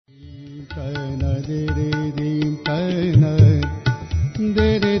नमस्कार।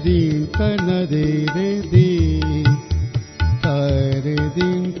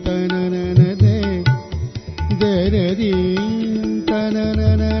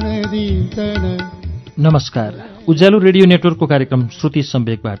 उज्यालो रेडियो नेटवर्कको कार्यक्रम श्रुति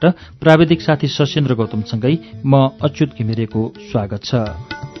सम्वेकबाट प्राविधिक साथी सशेन्द्र गौतमसँगै म अच्युत घिमिरेको स्वागत छ।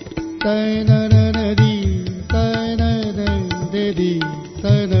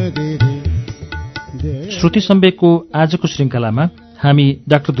 श्रुति सम्वेकको आजको श्रृङ्खलामा हामी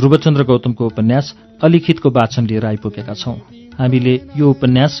डाक्टर ध्रुवचन्द्र गौतमको उपन्यास अलिखितको वाचन लिएर आइपुगेका छौं। हामीले यो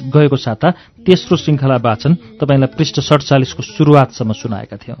उपन्यास गएको साता तेस्रो श्रृङ्खला वाचन तपाईंलाई पृष्ठ 47 को सुरुवातसम्म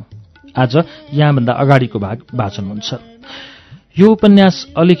सुनाएका थियौं। आज यहाँभन्दा अगाडिको भाग वाचन हुन्छ। यो उपन्यास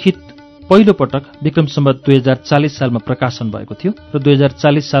अलिखित पहिलो पटक विक्रम सम्वत 2040 सालमा प्रकाशन भएको थियो र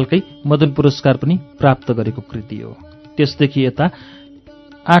 2040 सालकै मदन पुरस्कार पनि प्राप्त गरेको कृति हो। त्यसदेखि यता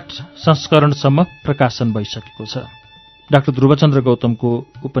 8 संस्करणसम्म प्रकाशन भइसकेको छ। डाक्टर ध्रुवचन्द्र गौतमको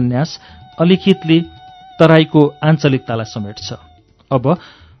उपन्यास अलिखितले तराईको आञ्चलिकतालाई समेट्छ। अब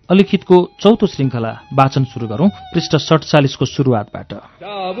अलिखितको चौथो श्रृङ्खला वाचन सुरु गरौं पृष्ठ 47 को सुरुवातबाट।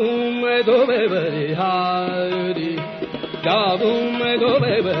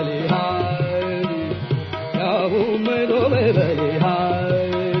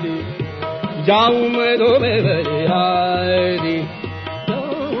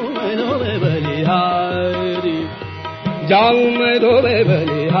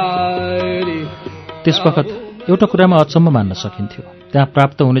 त्यसवखत एउटा कुरामा अचम्म मान्न सकिन्थ्यो। त्यहाँ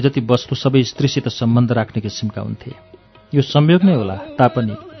प्राप्त हुने जति वस्तु सबै स्त्रीसित सम्बन्ध राख्ने किसिमका हुन्थे। यो संयोग नै होला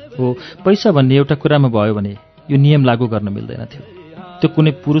तापनि हो, पैसा भन्ने एउटा कुरामा भयो भने यो नियम लागू गर्न मिल्दैनथ्यो। त्यो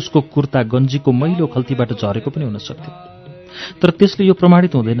कुनै पुरुषको कुर्ता गन्जीको मैलो खल्तीबाट झरेको पनि हुन सक्थ्यो। तर त्यसले यो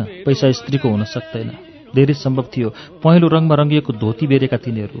प्रमाणित हुँदैन पैसा स्त्रीको हुन सक्दैन। धेरै सम्भव थियो पहेँलो रङमा रङ्गिएको धोती बेरेका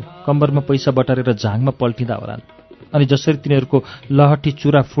तिनीहरू कम्बरमा पैसा बटारेर झाङमा पल्टिँदा होलान्। अनि जसरी तिनीहरूको लहटी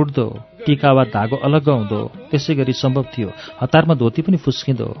चुरा फुट्दो, टीका वा धागो अलग हुँदो, त्यसै गरी सम्भव थियो हतारमा धोती पनि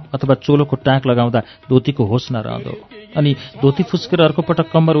फुस्किँदो अथवा चोलोको टाँक लगाउँदा धोतीको होस नरहँदो। अनि धोती फुस्केर अर्को पटक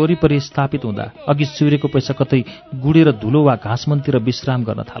कम्बर वरिपरि स्थापित हुँदा अघि सिउरेको पैसा कतै गुडेर धुलो वा घाँसमन्तिर विश्राम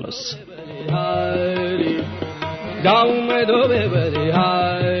गर्न थालोस्।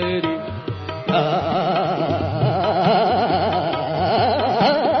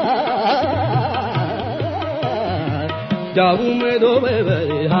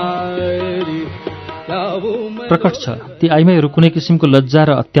 प्रकट छ ती आइमाईहरू कुनै किसिमको लज्जा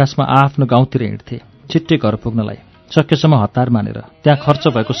र अत्यासमा आफ्नो गाउँतिर हिँड्थे, छिट्टै घर पुग्नलाई, सकेसम्म हतार मानेर त्यहाँ खर्च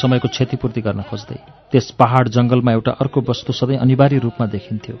भएको समयको क्षतिपूर्ति गर्न खोज्दै। त्यस पहाड जंगलमा एउटा अर्को वस्तु सधैँ अनिवार्य रूपमा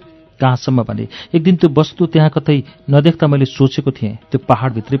देखिन्थ्यो। कहाँसम्म भने एक दिन त्यो वस्तु त्यहाँ कतै नदेख्दा मैले सोचेको थिएँ त्यो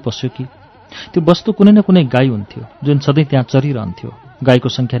पहाडभित्रै पस्यो कि। त्यो वस्तु कुनै न कुनै गाई हुन्थ्यो जुन सधैँ त्यहाँ चरिरहन्थ्यो। गाईको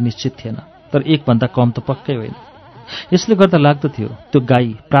संख्या निश्चित थिएन, तर एकभन्दा कम त पक्कै होइन। यसले गर्दा लाग्दथ्यो त्यो गाई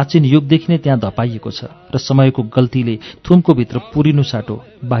प्राचीन युगदेखि नै त्यहाँ धपाइएको छ र समयको गल्तीले थुम्को भित्र पुरिनु साटो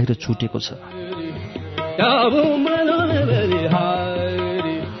बाहिर छुटेको छ।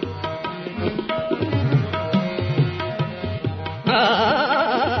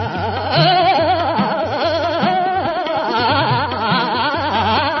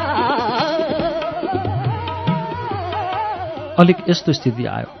 अलिक यस्तो स्थिति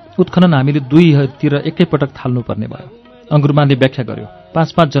आयो। उत्खनन हामीले दुईतिर एकैपटक थाल्नुपर्ने भयो। अङ्गुरमानले व्याख्या गर्यो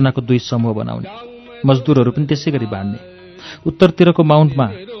 5-5 जनाको 2 समूह बनाउने, मजदुरहरू पनि त्यसै गरी बाँड्ने। उत्तरतिरको माउन्टमा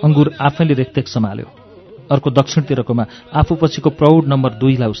अङ्गुर आफैले रेखदेख सम्हाल्यो। अर्को दक्षिणतिरकोमा आफू पछिको प्रौढ नम्बर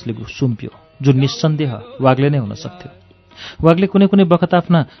 2 लाई उसले सुम्प्यो, जुन निस्सन्देह वाग्ले नै हुन सक्थ्यो। वाग्ले कुनै कुनै बखत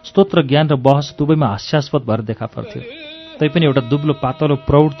आफ्ना स्तोत्र ज्ञान र बहस दुवैमा हास्यास्पद भएर देखा पर्थ्यो। तैपनि एउटा दुब्लो पातलो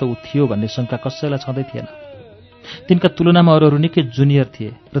प्रौढ त ऊ थियो भन्ने शङ्का कसैलाई छँदै थिएन। तिनका तुलनामा अरूहरू निकै जुनियर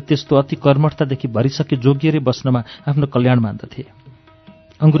थिए र त्यस्तो अति कर्मठतादेखि भरिसके जोगिएरै बस्नमा आफ्नो कल्याण मान्दथे।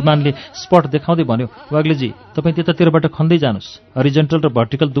 अङ्गुरमानले स्पट देखाउँदै भन्यो, वाग्लेजी तपाईँ त्यतातिरबाट खन्दै जानुहोस्। हरिजेन्टल र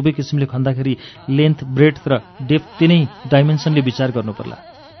भर्टिकल दुवै किसिमले खन्दाखेरि लेन्थ, ब्रेड्थ र डेप्थ तिनै डाइमेन्सनले विचार गर्नु पर्ला।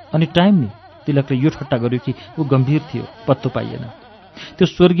 अनि टाइम नि? तिलकले यो ठट्टा गर्यो कि ऊ गम्भीर थियो, पत्तो पाइएन। त्यो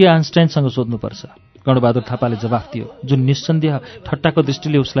स्वर्गीय आइन्स्टाइनसँग सोध्नुपर्छ। गणबहादुर थापाले जवाफ दियो, जुन निस्सन्देह ठट्टाको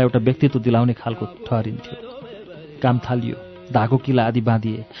दृष्टिले उसलाई एउटा व्यक्तित्व दिलाउने खालको ठहरिन्थ्यो। काम थालियो, धागो किला आदि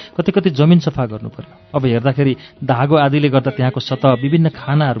बाँधिए, कतै कतै जमिन सफा गर्नु पर्यो। अब हेर्दाखेरि धागो आदिले गर्दा त्यहाँको सतह विभिन्न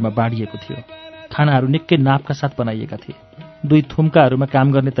खानाहरूमा बाँडिएको थियो। खानाहरू निकै नापका साथ बनाइएका थिए। 2 थुम्काहरूमा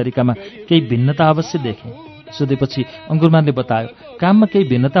काम गर्ने तरिकामा केही भिन्नता अवश्य देखे। सोधेपछि अङ्गुरमानले बतायो, काममा केही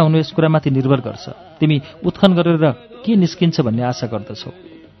भिन्नता हुनु यस कुरामाथि निर्भर गर्छ। तिमी उत्खन गरेर के निस्किन्छ भन्ने आशा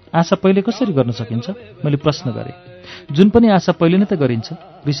गर्दछौ। आशा पहिले कसरी गर्न सकिन्छ? मैले प्रश्न गरेँ। जुन पनि आशा पहिले नै त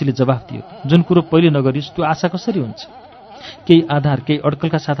गरिन्छ, ऋषिले जवाफ दियो। जुन कुरो पहिले नगरिस् त्यो आशा कसरी हुन्छ? केही आधार, केही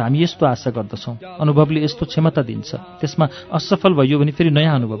अड्कलका साथ हामी यस्तो आशा गर्दछौँ, अनुभवले यस्तो क्षमता दिन्छ, त्यसमा असफल भयो भने फेरि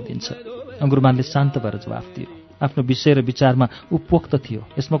नयाँ अनुभव दिन्छ। अङ्गुरमानले शान्त भएर जवाफ दियो। आफ्नो विषय र विचारमा ऊ पोख्त थियो,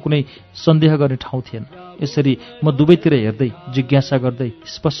 यसमा कुनै सन्देह गर्ने ठाउँ थिएन। यसरी म दुवैतिर हेर्दै, जिज्ञासा गर्दै,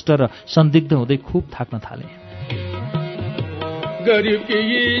 स्पष्ट र सन्दिग्ध हुँदै खुब थाक्न थालेँ। गरीब की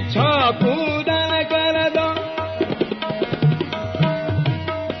इच्छा पूरा न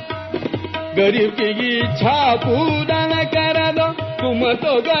करा दो, तुम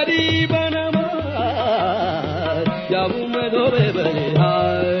तो गरीब जाऊं मैं धोबे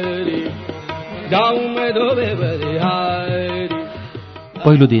बलिहारी, जाऊं मैं धोबे बलिहारी।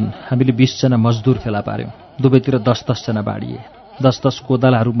 पहिलो दिन हामीले 20 जना मजदुर फेला पार्यौं। दुवैतिर 10-10 जना बाडिए। 10-10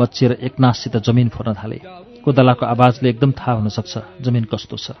 कोदालाहरू मच्चिएर एकनाससित जमिन फोर्न थाले। कोदालाको आवाजले एकदम थाहा हुन सक्छ जमिन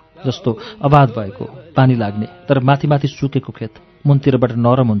कस्तो छ। जस्तो आवाज भएको, पानी लाग्ने, तर माथि माथि सुकेको खेत मुनतिरबाट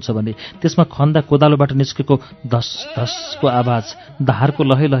नरम हुन्छ भने त्यसमा खन्दा कोदालोबाट निस्केको धस धसको आवाज धारको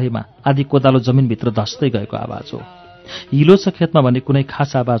लहे लहेमा आदि कोदालो जमिनभित्र धस्दै गएको आवाज हो। हिलो छ खेतमा भने कुनै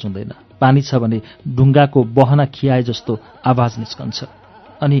खास आवाज हुँदैन। पानी छ भने ढुङ्गाको बहना खियाए जस्तो आवाज निस्कन्छ।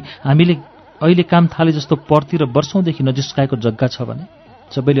 अनि हामीले अहिले काम थाले जस्तो परतिर वर्षौंदेखि नजिस्काएको जग्गा छ भने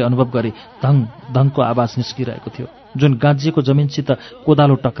सबैले अनुभव गरे धङ धङको आवाज निस्किरहेको थियो, जुन गाँजिएको जमिनसित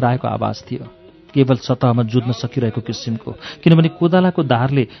कोदालो टक्राएको आवाज थियो। केवल सतहमा जुझ्न सकिरहेको किसिमको, किनभने कोदालाको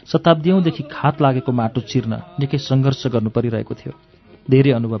धारले शताब्दीौंदेखि खात लागेको माटो चिर्न निकै सङ्घर्ष गर्नु परिरहेको थियो।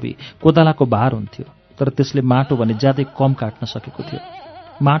 धेरै अनुभवी कोदालाको भार हुन्थ्यो, तर त्यसले माटो भने ज्यादै कम काट्न सकेको थियो।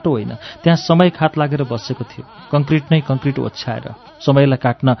 माटो होइन, त्यहाँ समय खात लागेर बसेको थियो। कङ्क्रिट नै कङ्क्रिट ओछ्याएर समयलाई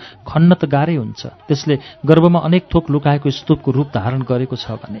काट्न खन्न त गाह्रै हुन्छ। त्यसले गर्भमा अनेक थोक लुकाएको स्तूपको रूप धारण गरेको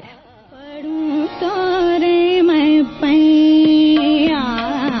छ भने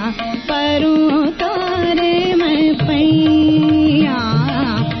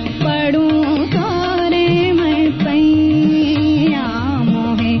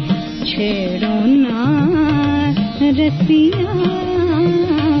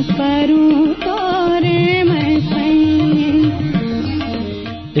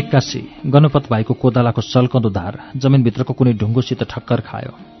एक्कासी गणपत भाइको कोदालाको सल्कँदो धार जमिनभित्रको कुनै ढुङ्गोसित ठक्कर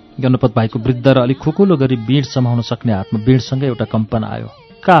खायो। गणपत भाइको वृद्ध र अलिक खुकुलो गरी बीड समाउन सक्ने हातमा बीडसँगै एउटा कम्पन आयो।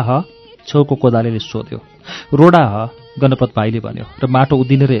 का ह? छेउको कोदालेले सोध्यो। रोडा ह, गणपत भाइले भन्यो र माटो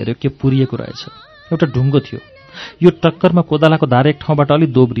उदिनेर हेऱ्यो के पुरिएको रहेछ। एउटा ढुङ्गो थियो। यो टक्करमा कोदालाको धार एक ठाउँबाट अलि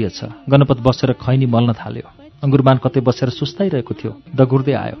दोब्रिएछ। गणपत बसेर खैनी मल्न थाल्यो। अङ्गुरमान कतै बसेर सुस्ताइरहेको थियो,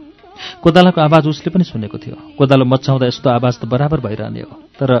 दगुर्दै आयो। कोदालाको आवाज उसले पनि सुनेको थियो। कोदालो मच्चाउँदा यस्तो आवाज त बराबर भइरहने हो,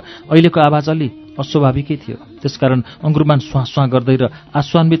 तर अहिलेको आवाज अलि अस्वाभाविकै थियो। त्यसकारण अङ्गुरमान स्वाँ गर्दै र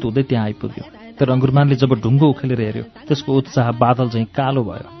आश्वान्वित हुँदै त्यहाँ आइपुग्यो। तर अङ्गुरमानले जब ढुङ्गो उखेलेर हेऱ्यो, त्यसको उत्साह बादल झैँ कालो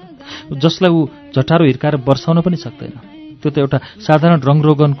भयो, जसलाई ऊ झटारो हिर्काएर बर्साउन पनि सक्दैन। त्यो त एउटा साधारण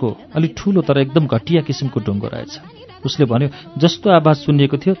रङरोगनको अलि ठूलो तर एकदम घटिया किसिमको ढुङ्गो रहेछ। उसले भन्यो, जस्तो आवाज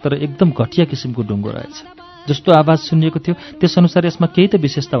सुनिएको थियो तर एकदम घटिया किसिमको ढुङ्गो रहेछ। जस्तो आवाज सुनिएको थियो त्यसअनुसार यसमा केही त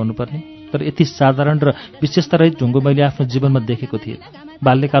विशेषता हुनुपर्ने, तर यति साधारण र विशेषता रहित ढुङ्गो मैले आफ्नो जीवनमा देखेको थिएँ,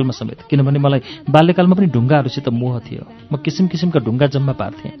 बाल्यकालमा समेत। किनभने मलाई बाल्यकालमा पनि ढुङ्गाहरूसित मोह थियो। म किसिम किसिमका ढुङ्गा जम्मा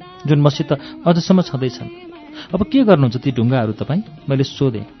पार्थेँ, जुन मसित अझसम्म छँदैछन्। अब के गर्नुहुन्छ ती ढुङ्गाहरू तपाईँ? मैले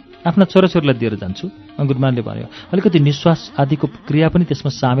सोधेँ। आफ्ना छोराछोरीलाई दिएर जान्छु, अङ्गुरमानले भन्यो। अलिकति निश्वास आदिको क्रिया पनि त्यसमा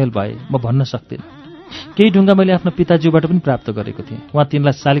सामेल भए म भन्न सक्दिनँ। केही ढुङ्गा मैले आफ्नो पिताज्यूबाट पनि प्राप्त गरेको थिएँ। उहाँ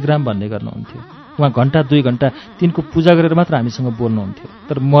तिनलाई शालिग्राम भन्ने गर्नुहुन्थ्यो। उहाँ घण्टा 2 घण्टा तिनको पूजा गरेर मात्र हामीसँग बोल्नुहुन्थ्यो।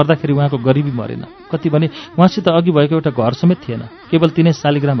 तर मर्दाखेरि उहाँको गरिबी मरेन। कति भने उहाँसित अघि भएको एउटा घर समेत थिएन, केवल तिनै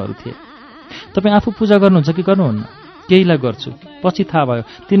शालिग्रामहरू थिए। तपाईँ आफू पूजा गर्नुहुन्छ कि गर्नुहुन्न? केहीलाई गर्छु। पछि थाहा भयो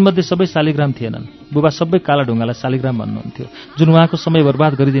तिनमध्ये सबै शालिग्राम थिएनन्। बुबा सबै काला ढुङ्गालाई शालिग्राम भन्नुहुन्थ्यो, जुन उहाँको समय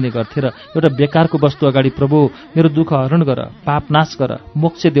बर्बाद गरिदिने गर्थे र एउटा बेकारको वस्तु अगाडि प्रभु मेरो दुःख हरण गर, पाप नाश गर,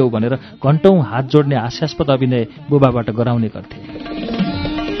 मोक्ष देऊ भनेर घण्टौं हात जोड्ने हास्यास्पद अभिनय बुबाबाट गराउने गर्थे।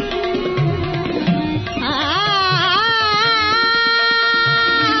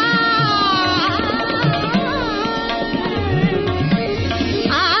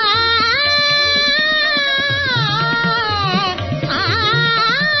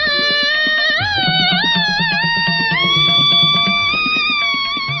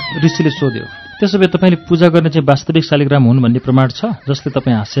 ऋषिले सोध्यो, त्यसो भए तपाईँले पूजा गर्ने चाहिँ वास्तविक शालिग्राम हुन् भन्ने प्रमाण छ जसले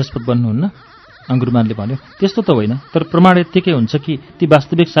तपाईँ हास्यास्पद बन्नुहुन्न? अङ्गुरमानले भन्यो, त्यस्तो त होइन, तर प्रमाण यत्तिकै हुन्छ कि ती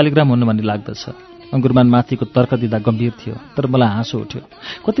वास्तविक शालिग्राम हुन् भन्ने लाग्दछ। अङ्गुरमान माथिको तर्क दिँदा गम्भीर थियो, तर मलाई हाँसो उठ्यो।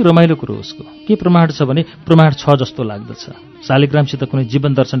 कति रमाइलो कुरो उसको। के प्रमाण छ भने प्रमाण छ जस्तो लाग्दछ। शालिग्रामसित कुनै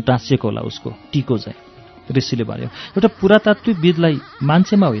जीवन दर्शन टाँसिएको होला उसको, टिको चाहिँ। ऋषिले भन्यो, एउटा पुरातात्विकविदलाई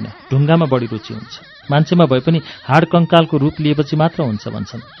मान्छेमा होइन ढुङ्गामा बढी रुचि हुन्छ। मान्छेमा भए पनि हाड कङ्कालको रूप लिएपछि मात्र हुन्छ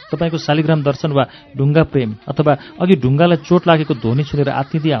भन्छन्। तपाईँको शालिग्राम दर्शन वा ढुङ्गा प्रेम अथवा अघि ढुङ्गालाई चोट लागेको ध्वनि सुनेर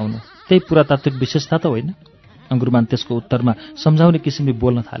आत्तिँदै आउनु, त्यही पुरातात्विक विशेषता त होइन? अङ्गुरमान त्यसको उत्तरमा सम्झाउने किसिमले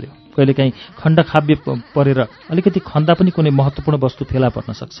बोल्न थाल्यो। कहिलेकाहीँ खण्डखाव्य परेर अलिकति खन्दा पनि कुनै महत्त्वपूर्ण वस्तु फेला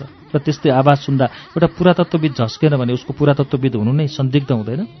पर्न सक्छ र त्यस्तै आवाज सुन्दा एउटा पुरातत्त्वविद झस्केन भने उसको पुरातत्त्वविद हुनु नै संदिग्ध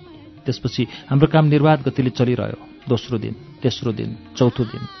हुँदैन। त्यसपछि हाम्रो काम निर्वाध गतिले चलिरह्यो। दोस्रो दिन, तेस्रो दिन, चौथो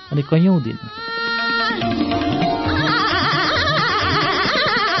दिन अनि कैयौँ दिन।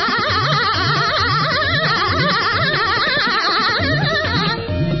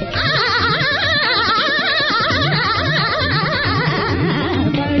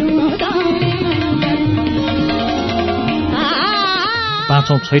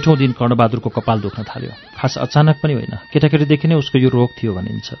 5औं 6औं दिन कर्णबहादुरको कपाल दुख्न थाल्यो। खास अचानक पनि होइन, केटाकेटीदेखि नै उसको यो रोग थियो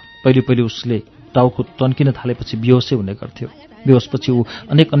भनिन्छ। पहिले उसले टाउको तन्किन थालेपछि बेहोसै हुने गर्थ्यो। बेहोसपछि ऊ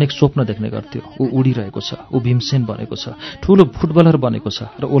अनेक स्वप्न देख्ने गर्थ्यो। ऊ उडिरहेको छ, ऊ भीमसेन बनेको छ, ठूलो फुटबलर बनेको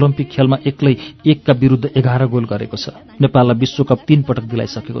छ र ओलम्पिक खेलमा एक्लै 1 का विरुद्ध 11 गोल गरेको छ। नेपाललाई विश्वकप 3 पटक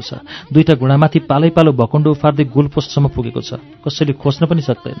दिलाइसकेको छ। 2टा घुँडामाथि पालैपालो भकुण्डो उफार्दै गोलपोस्टसम्म पुगेको छ। कसैले खोज्न पनि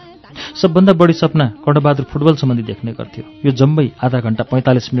सक्दैन। सबभन्दा बढी सपना कर्णबहादुर फुटबल सम्बन्धी देख्ने गर्थ्यो। यो जम्मै आधा घण्टा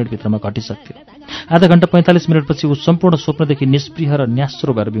 45 मिनटभित्रमा घटिसक्थ्यो। आधा घण्टा 45 मिनटपछि ऊ सम्पूर्ण स्वप्नदेखि निष्प्रिय र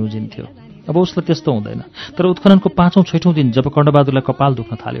न्यास्रो भएर बिउजिन्थ्यो। अब उसलाई त्यस्तो हुँदैन। तर उत्खननको 5औं 6औं दिन जब कर्णबहादुरलाई कपाल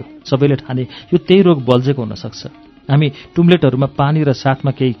दुख्न थाल्यो, सबैले ठाने यो त्यही रोग बल्झेको हुन सक्छ। हामी टुम्लेटहरूमा पानी र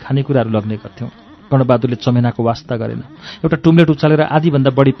साथमा केही खानेकुराहरू लग्ने गर्थ्यौँ। कर्णबहादुरले चमेनाको वास्ता गरेन। एउटा टुम्लेट उचालेर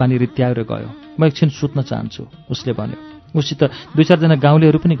आधीभन्दा बढी पानी रित्याएर गयो। म एकछिन सुत्न चाहन्छु उसले भन्यो। उसित 2-4 जना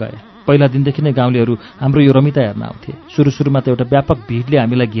गाउँलेहरू पनि गए। पहिला दिनदेखि नै गाउँलेहरू हाम्रो यो रमिता हेर्न आउँथे। सुरुमा त एउटा व्यापक भिडले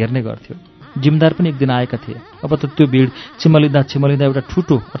हामीलाई घेर्ने गर्थ्यो। जिम्मेदार पनि एक दिन आएका थिए। अब त त्यो भिड छिमलिँदा एउटा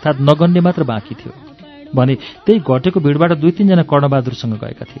ठुटो अर्थात् नगन्ने मात्र बाँकी थियो भने त्यही घटेको भिडबाट 2-3 जना कर्णबहादुरसँग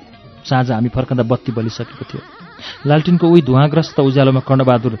गएका थिए। साँझ हामी फर्कँदा बत्ती बलिसकेको थियो। लालटिनको उही धुवाँग्रस्त उज्यालोमा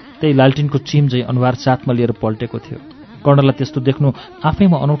कर्णबहादुर त्यही लालटिनको चिम झैँ अनुहार साथमा लिएर पल्टेको थियो। कर्णलाई त्यस्तो देख्नु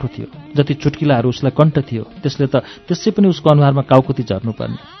आफैमा अनौठो थियो। जति चुट्किलाहरू उसलाई कण्ठ थियो त्यसले त त्यसै पनि उसको अनुहारमा काउकुती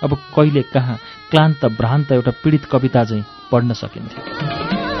झर्नुपर्ने। अब कहिले कहाँ क्लान्त भ्रान्त एउटा पीडित कविता झैँ पढ्न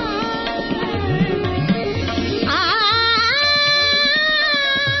सकिन्थ्यो।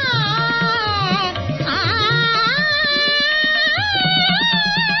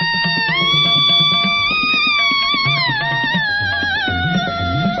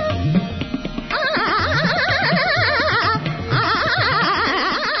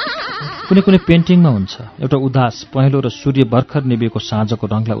 कुनै पेन्टिङमा हुन्छ एउटा उदास पहेँलो र सूर्य भर्खर निभेको साँझको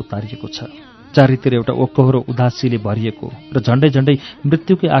रङलाई उतारिएको छ। चारैतिर एउटा ओकोहोरो उदासीले भरिएको र झण्डै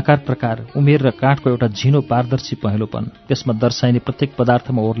मृत्युकै आकार प्रकार, उमेर र काठको एउटा झिनो पारदर्शी पहेँलोपन त्यसमा दर्शाइने प्रत्येक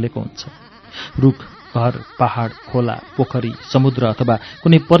पदार्थमा ओर्लेको हुन्छ। रुख, घर, पहाड, खोला, पोखरी, समुद्र अथवा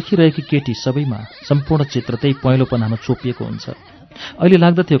कुनै पर्खिरहेकी केटी सबैमा सम्पूर्ण चित्र त्यही पहेँलोपनामा चोपिएको हुन्छ। अहिले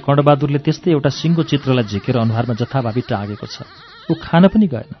लाग्दथ्यो कर्णबहादुरले त्यस्तै एउटा सिङ्गो चित्रलाई झिकेर अनुहारमा जथाभावी टाँगेको छ। ऊ खान पनि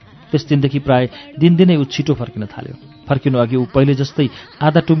गएन। त्यस दिनदेखि प्राय दिनदिनै ऊ छिटो फर्किन थाल्यो। फर्किनु अघि ऊ पहिले जस्तै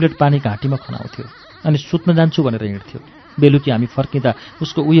आधा टुम्लेट पानी घाँटीमा खनाउँथ्यो अनि सुत्न जान्छु भनेर हिँड्थ्यो। बेलुकी हामी फर्किँदा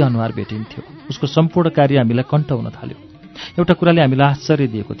उसको उही अनुहार भेटिन्थ्यो। उसको सम्पूर्ण कार्य हामीलाई कण्ठ हुन थाल्यो। एउटा कुराले हामीलाई आश्चर्य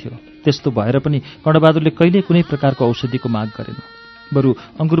दिएको थियो। त्यस्तो भएर पनि कर्णबहादुरले कहिल्यै कुनै प्रकारको औषधिको माग गरेन। बरु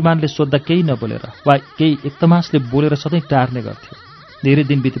अङ्गुरमानले सोद्धा केही नबोलेर वा केही एकदमासले बोलेर सधैँ टार्ने गर्थ्यो। धेरै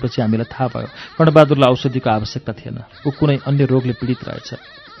दिन बितेपछि हामीलाई थाहा भयो कर्णबहादुरलाई औषधिको आवश्यकता थिएन। ऊ कुनै अन्य रोगले पीडित रहेछ।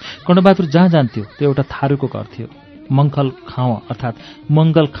 कर्णबहादुर जहाँ जान्थ्यो त्यो एउटा थारूको घर थियो। मङ्गल खाउँ अर्थात्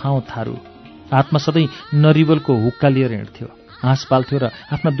मङ्गल खाउँ थारू। हातमा सधैँ नरिवलको हुक्का लिएर हिँड्थ्यो। हाँस पाल्थ्यो र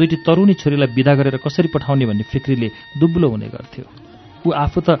आफ्ना 2टी तरुणी छोरीलाई विदा गरेर कसरी पठाउने भन्ने फिक्रीले दुब्लो हुने गर्थ्यो। ऊ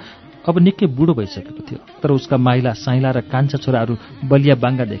आफू त अब निकै बुढो भइसकेको थियो। तर उसका माइला, साइला र कान्छा छोराहरू बलिया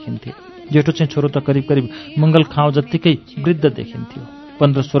बाङ्गा देखिन्थे। जेठो चाहिँ छोरो त करिब मङ्गल खाउँ जत्तिकै वृद्ध देखिन्थ्यो।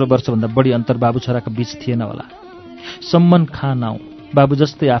 15-16 वर्षभन्दा बढी अन्तर बाबु छोराका बीच थिएन होला। सम्मन खाँ नाउँ बाबु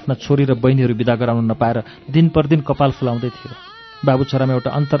जस्तै आफ्ना छोरी र बहिनीहरू विदा गराउन नपाएर दिन प्रतिदिन कपाल फुलाउँदै थियो। बाबु छोरामा एउटा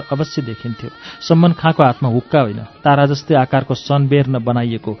अन्तर अवश्य देखिन्थ्यो। सम्मन खाँको हातमा हुक्का होइन, तारा जस्तै आकारको सन बेर्न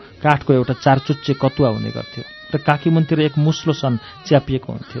बनाइएको काठको एउटा 4 चुच्चे कतुवा हुने गर्थ्यो र काखी मुनतिर एक मुस्लो सन च्यापिएको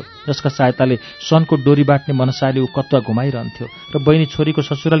हुन्थ्यो जसका सहायताले सनको डोरी बाट्ने मनसायले ऊ कतुवा घुमाइरहन्थ्यो र बहिनी छोरीको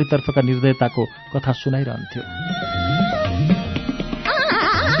ससुरालीतर्फका निर्दयताको कथा सुनाइरहन्थ्यो।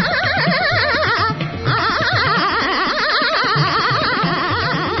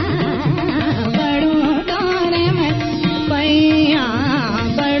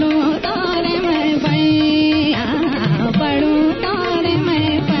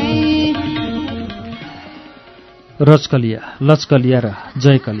 रजकलिया, लचकलिया र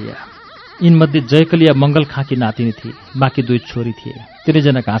जयकलिया। यिनमध्ये जयकलिया मङ्गल खाँकी नातिनी थिए। बाँकी 2 छोरी थिए।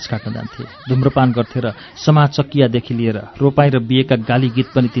 3जना घाँस काट्न जान्थे, धुम्रपान गर्थे र समाचकियादेखि लिएर रोपाई र बिहेका गाली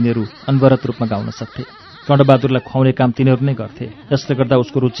गीत पनि तिनीहरू अनवरत रूपमा गाउन सक्थे। कर्णबहादुरलाई खुवाउने काम तिनीहरू नै गर्थे। यसले गर्दा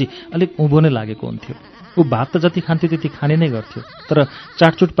उसको रुचि अलिक उँभो नै लागेको हुन्थ्यो। ऊ भात त जति खान्थ्यो त्यति खाने नै गर्थ्यो, तर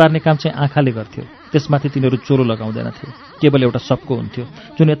चाटचुट पार्ने काम चाहिँ आँखाले गर्थ्यो। त्यसमाथि तिनीहरू चोलो लगाउँदैनथे, केवल एउटा सबको हुन्थ्यो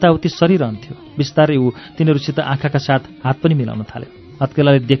जुन यताउति सरिरहन्थ्यो। बिस्तारै ऊ तिनीहरूसित आँखाका साथ हात पनि मिलाउन थाल्यो।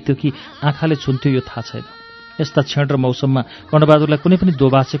 हत्केलाले देख्थ्यो कि आँखाले छुन्थ्यो यो थाहा छैन। यस्ता क्षण र मौसममा कर्णबहादुरलाई कुनै पनि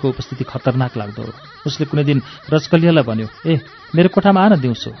दोबासेको उपस्थिति खतरनाक लाग्दो हो। उसले कुनै दिन रजकलियालाई भन्यो, ए मेरो कोठामा आन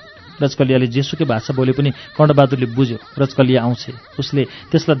दिउँसो। रजकलियाले जेसुकै भाषा बोले पनि कर्णबहादुरले बुझ्यो रजकलिया आउँछे। उसले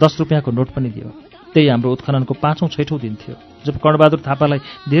त्यसलाई 10 रुपियाँको नोट पनि दियो। त्यही हाम्रो उत्खननको 5औं-6औं दिन थियो जब कर्णबहादुर थापालाई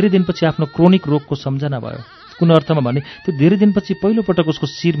धेरै दिनपछि आफ्नो क्रोनिक रोगको सम्झना भयो। कुनै अर्थमा भने त्यो धेरै दिनपछि पहिलोपटक उसको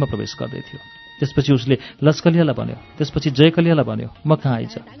शिरमा प्रवेश गर्दै थियो। त्यसपछि उसले लजकलियालाई भन्यो, त्यसपछि जयकलियालाई भन्यो, म कहाँ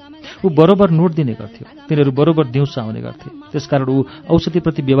आइज। ऊ बरोबर नोट दिने गर्थ्यो। तिनीहरू बरोबर दिउँसो आउने गर्थे। त्यसकारण ऊ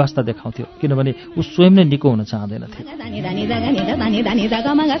औषधिप्रति व्यवस्था देखाउँथ्यो, किनभने ऊ स्वयं नै निको हुन चाहँदैनथ्यो।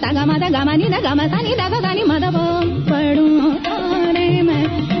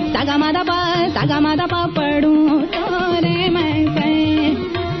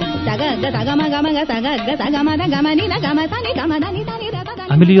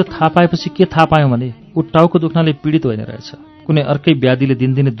 हामीले यो थाहा पाएपछि के थाहा पायौँ भने ऊ टाउको दुख्नाले पीडित होइन रहेछ, कुनै अर्कै व्याधिले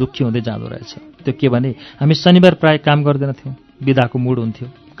दिनदिनै दुःखी हुँदै जाँदो रहेछ। त्यो के भने हामी शनिबार प्राय काम गर्दैनथ्यौँ। बिदाको मुड हुन्थ्यो,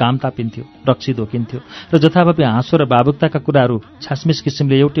 काम तापिन्थ्यो, रक्सी धोकिन्थ्यो र जथाभावी हाँसो र भावुकताका कुराहरू छासमिस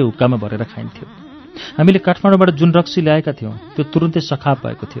किसिमले एउटै हुक्कामा भरेर खाइन्थ्यो। हामीले काठमाडौँबाट जुन रक्सी ल्याएका थियौँ त्यो तुरुन्तै सखाप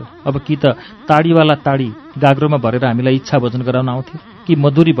भएको थियो। अब कि त ताडीवाला ताडी गाग्रोमा भरेर हामीलाई इच्छा भोजन गराउन आउँथ्यो, कि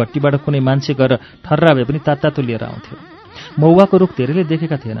मधुरी भट्टीबाट कुनै मान्छे गएर ठर्रा भए पनि तात्तातो लिएर आउँथ्यो। मौवाको रुख धेरैले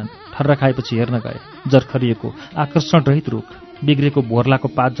देखेका थिएनन्। ठर्रा खाएपछि हेर्न गए। जर्खरिएको आकर्षण रहित रुख, बिग्रेको भोर्लाको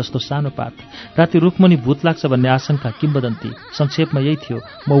पात जस्तो सानो पात। राति रुखमुनि भूत लाग्छ भन्ने आशंका, किम्बदन्ती, संक्षेपमा यही थियो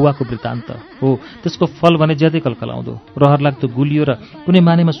मौवाको वृत्तान्त। हो, त्यसको फल भने ज्यादै कलकलाउँदो, रहर लाग्दो, गुलियो र कुनै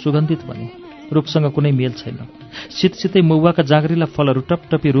मानेमा सुगन्धित भने। रुखसँग कुनै मेल छैन। शीतसितै मौवाका जाँगरिला फलहरू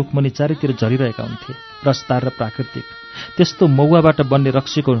टपटपी रुखमुनि चारैतिर झरिरहेका हुन्थे, रसदार र प्राकृतिक। त्यस्तो मौवाबाट बन्ने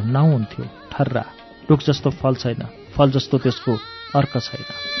रक्सीको नाउँ हुन्थ्यो ठर्रा। रुख जस्तो फल छैन, फल जस्तो त्यसको अर्क छैन।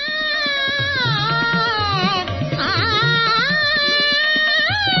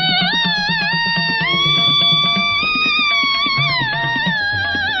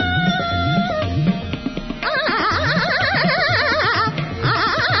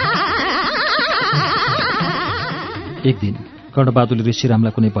 एक दिन कर्णबहादुरले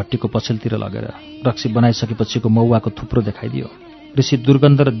ऋषिरामलाई कुनै भट्टीको पछिल्तिर लगेर रक्सी बनाइसकेपछिको मौवाको थुप्रो देखाइदियो। ऋषि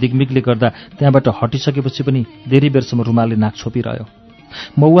दुर्गन्ध र दिग्मिगले गर्दा त्यहाँबाट हटिसकेपछि पनि धेरै बेरसम्म रुमालले नाक छोपिरह्यो।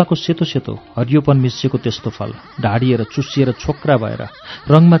 मौवाको सेतो सेतो हरियोपन मिसिएको त्यस्तो फल ढाडिएर चुसिएर छोक्रा भएर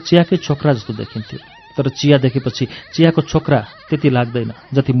रङमा चियाकै छोक्रा जस्तो देखिन्थ्यो। तर चिया देखेपछि चियाको छोक्रा त्यति लाग्दैन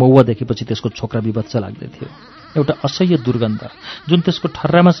जति मौवा देखेपछि त्यसको छोक्रा विभत्स लाग्दै थियो। एउटा असह्य दुर्गन्ध जुन त्यसको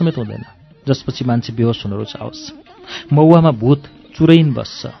ठर्रामा समेत हुँदैन, जसपछि मान्छे बेहोस हुन रुचाओस्। मौवामा भूत चुरैन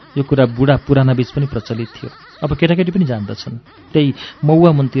बस्छ, यो कुरा बुढा पुराना बीच पनि प्रचलित थियो। अब केटाकेटी पनि जान्दछन्। त्यही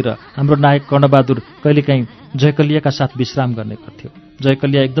मौवा मुनतिर हाम्रो नायक कर्णबहादुर कहिलेकाहीँ जयकलियाका साथ विश्राम गर्ने गर्थ्यो।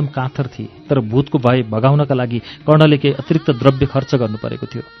 जयकलिया एकदम काथर थिए, तर भूतको भय भगाउनका लागि कर्णले केही अतिरिक्त द्रव्य खर्च गर्नु परेको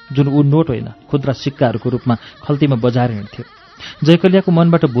थियो, जुन ऊ नोट होइन खुद्रा सिक्काहरूको रूपमा खल्तीमा बजाएर हिँड्थ्यो। जयकलियाको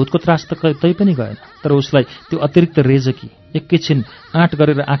मनबाट भूतको त्रास त तै पनि गएन, तर उसलाई त्यो अतिरिक्त रेजकी एकैछिन आँट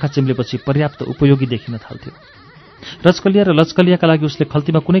गरेर आँखा चिम्लेपछि पर्याप्त उपयोगी देखिन थाल्थ्यो। रजकलिया र लजकलियाका लागि उसले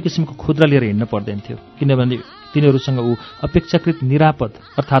खल्तीमा कुनै किसिमको खुद्रा लिएर हिँड्न पर्दैन थियो, किनभने तिनीहरूसँग ऊ अपेक्षाकृत निरापद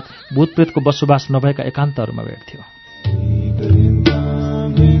अर्थात् भूतप्रेतको बसोबास नभएका एकान्तहरूमा भेट्थ्यो।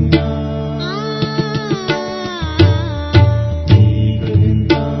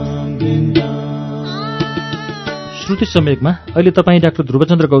 श्रुति सम्वेगमा अहिले तपाईँ डाक्टर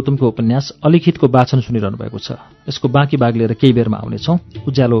ध्रुवचन्द्र गौतमको उपन्यास अलिखितको वाचन सुनिरहनु भएको छ। यसको बाँकी भाग लिएर केही बेरमा आउनेछौँ।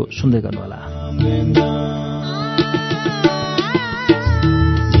 उज्यालो सुन्दै गर्नुहोला।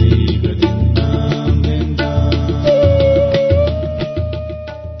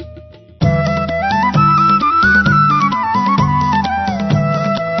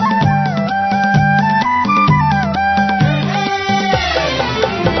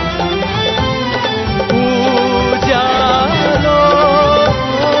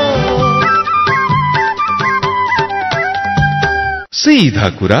 सीधा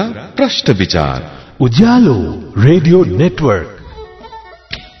कुरा प्रश्न विचार उज्यालो रेडियो नेटवर्क।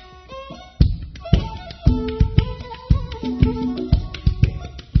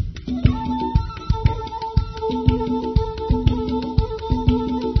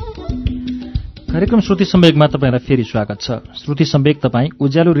 कार्यक्रम श्रुति सम्वेगमा तपाईंलाई फेरि स्वागत छ। श्रुति सम्वेग तपाईँ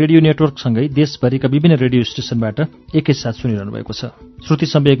उज्यालो रेडियो नेटवर्कसँगै देशभरिका विभिन्न रेडियो स्टेशनबाट एकैसाथ सुनिरहनु भएको छ। श्रुति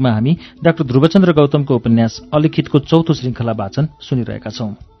सम्वेगमा हामी डाक्टर ध्रुवचन्द्र गौतमको उपन्यास अलिखितको चौथो श्रृङ्खला वाचन सुनिरहेका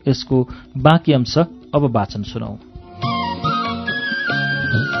छौं। यसको बाँकी अंश अब वाचन सुनौं।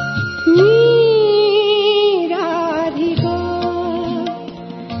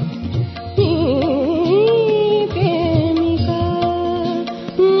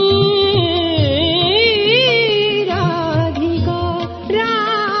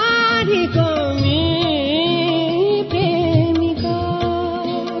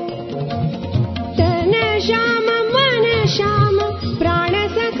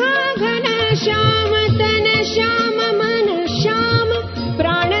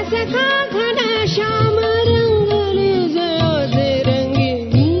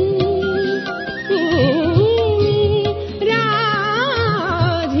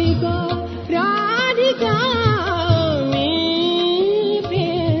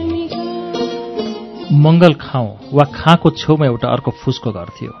 मङ्गल खाउँ वा खाँको छेउमा एउटा अर्को फुसको घर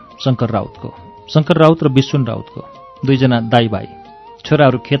थियो शङ्कर राउतको। शङ्कर राउत र विश्वुन राउतको दुईजना दाइ भाइ।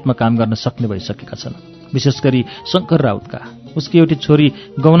 छोराहरू खेतमा काम गर्न सक्ने भइसकेका छन्, विशेष गरी शङ्कर राउतका। उसकी एउटी छोरी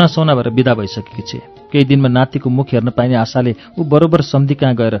गौना सौना भएर विदा भइसकेकी छे। केही दिनमा नातिको मुख हेर्न पाइने आशाले ऊ बरोबर सम्धी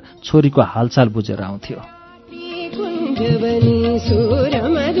कहाँ गएर छोरीको हालचाल बुझेर आउँथ्यो।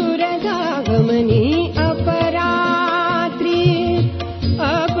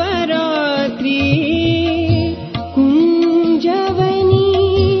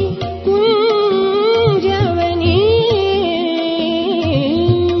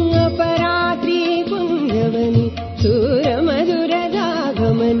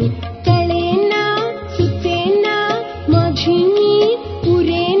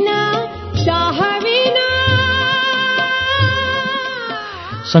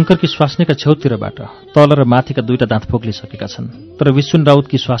 शङ्करकी स्वास्नीका छेउतिरबाट तल र माथिका दुईटा दाँत फोक्लिसकेका छन्, तर विश्वुन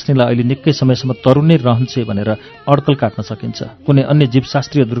राउतकी स्वास्नीलाई अहिले निकै समयसम्म तरुण नै रहन्छे भनेर अड्कल काट्न सकिन्छ, कुनै अन्य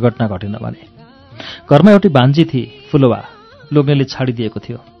जीवशास्त्रीय दुर्घटना घटेन भने। घरमा एउटी भान्जी थिए, फुलवा। लोग्नेले छाडिदिएको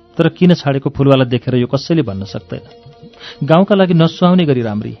थियो, तर किन छाडेको फुलवालाई देखेर यो कसैले भन्न सक्दैन। गाउँका लागि नसुहाउने गरी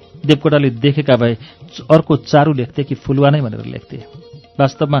राम्री। देवकोटाले देखेका भए अर्को चारु लेख्थे कि फुलवा नै भनेर लेख्थे।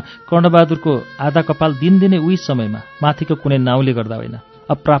 वास्तवमा कर्णबहादुरको आधा कपाल दिनदिनै उही समयमा माथिको कुनै नाउँले गर्दा होइन,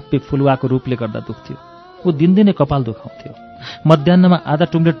 अप्राप्य फुलवाको रूपले गर्दा दुख्थ्यो। ऊ दिनदिनै कपाल दुखाउँथ्यो। मध्याहमा आधा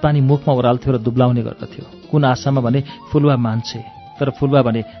टुम्लेट पानी मुखमा ओराल्थ्यो र दुब्लाउने गर्दथ्यो। कुन आशामा भने फुलवा मान्छे, तर फुलवा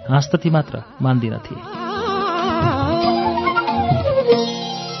भने हाँस्तथी मात्र, मान्दिनथे।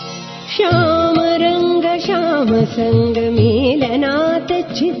 श्याम रंग श्याम संग मिलनात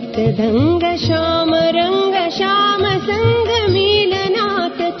चित्त दंग, श्याम रंग श्याम संग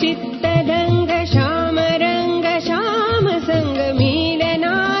मिलनात चित्त दंग, श्याम रंग श्याम संग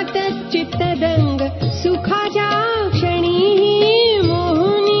मिलनात चित्त दंग, सुखाच्या क्षणी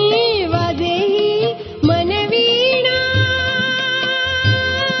मोहनी वाजेही मनवीणा,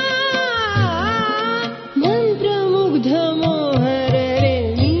 मंत्रमुग्ध मोहर रे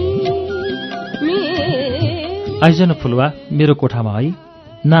आइजन फुलवा मेरो कोठामा है।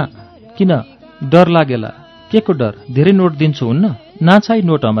 ना, किन डर लागेला? के को डर? धेरै नोट दिन्छु हुन्न? नाचाइ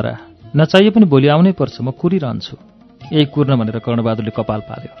नोट अमरा, नचाहिए पनि भोलि आउनै पर्छ, म कुरिरहन्छु। यही कुर्न भनेर कर्णबहादुरले कपाल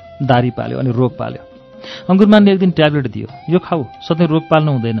पाल्यो, दारी पाल्यो अनि रोग पाल्यो। अङ्गुरमानले एक दिन ट्याब्लेट दियो, यो खाऊ, सधैँ रोग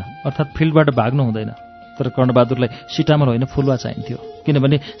पाल्नु हुँदैन, अर्थात् फिल्डबाट भाग्नु हुँदैन। तर कर्णबहादुरलाई सिटामोल होइन फुलवा चाहिन्थ्यो,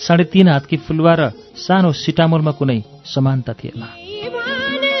 किनभने 3.5 हातकी फुलवा र सानो सिटामोलमा कुनै समानता थिएन।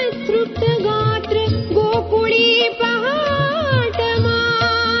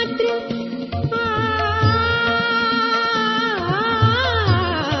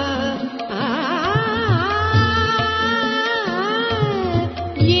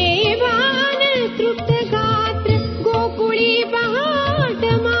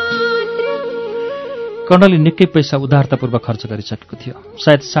 कर्णले निकै पैसा उदारतापूर्वक खर्च गरिसकेको थियो,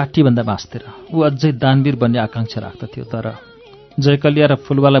 सायद 60 भन्दा बाँच्थेर। ऊ अझै दानवीर बन्ने आकांक्षा राख्दथ्यो। तर जयकल्या र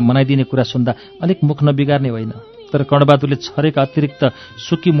फुलवालाई मनाइदिने कुरा सुन्दा अलिक मुख नबिगार्ने होइन, तर कर्णबहादुरले छरेका अतिरिक्त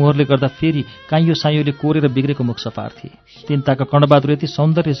सुकी मोहरले गर्दा फेरि काइयो साइयोले कोरेर बिग्रेको मुख सपार्थे। तिनताका कर्णबहादुर यति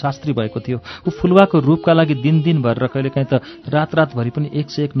सौन्दर्य शास्त्री भएको थियो, ऊ फुलवाको रूपका लागि दिन भर र कहिलेकाहीँ त रातभरि पनि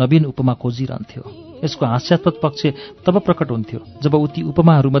एक से एक नवीन उपमा खोजिरहन्थ्यो। यसको हास्यास्पद पक्ष तब प्रकट हुन्थ्यो जब ऊ ती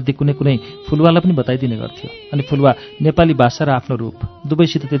उपमाहरूमध्ये कुनै कुनै फुलवालाई पनि बताइदिने गर्थ्यो। अनि फुलवा नेपाली भाषा र आफ्नो रूप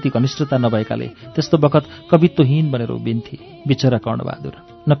दुवैसित त्यति घनिष्ठता नभएकाले त्यस्तो बखत कवित्वहीन भनेर उभिन्थे। बिचरा कर्णबहादुर,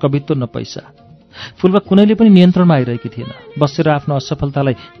 न कवित्व न पैसा। फुलवा कुनैले पनि नियन्त्रणमा आइरहेकी थिएन। बसेर आफ्नो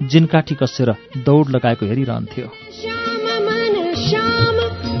असफलतालाई जिनकाठी कसेर दौड लगाएको हेरिरहन्थ्यो।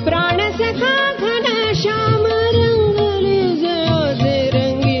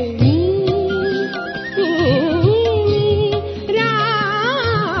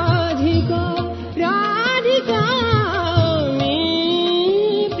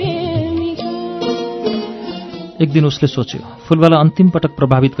 एक दिन उसले सोच्यो, फुलवालाई अन्तिम पटक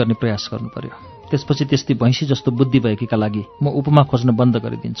प्रभावित गर्ने प्रयास गर्नु पर्यो। त्यसपछि त्यस्तै भैँसी जस्तो बुद्धि भएकीका लागि म उपमा खोज्न बन्द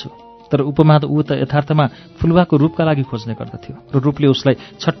गरिदिन्छु। तर उपमा त ऊ त यथार्थमा फुलवाको रूपका लागि खोज्ने गर्दथ्यो र रूपले उसलाई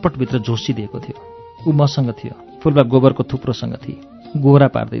छटपटभित्र झोसिदिएको थियो। ऊ मसँग थियो, फुलवा गोबरको थुप्रोसँग थिए, गोरा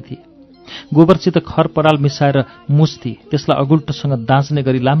पार्दै थिए। गोबरसित खर पराल मिसाएर मुछ्थे, त्यसलाई अगुल्टोसँग दाँच्ने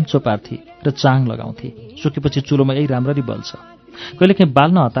गरी लाम्चो पार्थे र चाङ लगाउँथे। सुकेपछि चुलोमा यही राम्ररी बल्छ। कहिलेकाहीँ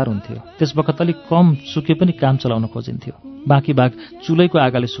बाल्न हतार हुन्थ्यो, त्यस बखत अलिक कम सुके पनि काम चलाउन खोजिन्थ्यो। बाँकी भाग चुलैको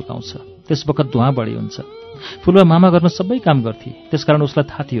आगाले सुकाउँछ, त्यस बखत धुवा बढी हुन्छ। फुलवा मामा घरमा सबै काम गर्थे, त्यसकारण उसलाई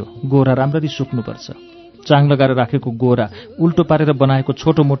थाहा थियो गोरा राम्ररी सुक्नुपर्छ। चाङ लगाएर राखेको गोरा उल्टो पारेर बनाएको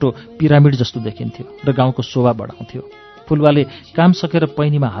छोटो मोटो पिरामिड जस्तो देखिन्थ्यो र गाउँको शोभा बढाउँथ्यो। फुलवाले काम सकेर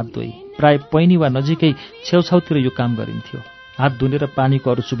पैनीमा हात धोई, प्राय पैनी वा नजिकै छेउछाउतिर यो काम गरिन्थ्यो। हात धुने र पानीको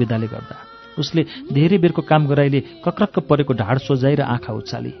अरू सुविधाले गर्दा उसले धेरै बेरको काम गराइले कक्रक्क परेको ढाड सोझाइ र आँखा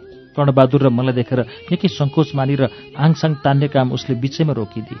उचाली। कर्णबहादुर र मलाई देखेर निकै सङ्कोच मानी र आङसाङ तान्ने काम उसले बिचैमा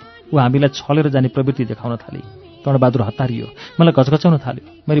रोकिदिए। ऊ हामीलाई छलेर जाने प्रवृत्ति देखाउन थाली। कर्णबहादुर हतारियो, मलाई घचघचाउन थाल्यो।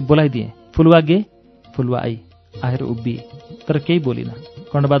 मैले बोलाइदिएँ, फुलुवा गे। फुलुवा आएर उभिए, तर केही बोलिन।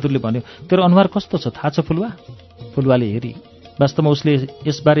 कर्णबहादुरले भन्यो, तेरो अनुहार कस्तो छ थाहा छ फुलुवा? फुलुवाले हेरी। वास्तवमा उसले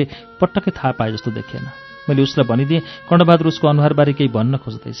यसबारे पटक्कै थाहा पाए जस्तो देखिएन। मैले उसलाई भनिदिएँ, कर्णबहादुर उसको अनुहारबारे केही भन्न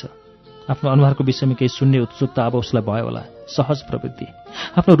खोज्दैछ। आफ्नो अनुहारको विषयमा केही सुन्ने उत्सुकता अब उसलाई भयो होला, सहज प्रवृत्ति।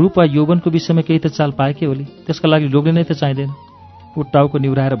 आफ्नो रूप वा यौवनको विषयमा केही त चाल पाएकै होली, त्यसका लागि लोग्ने नै त चाहिँदैन। ऊ टाउको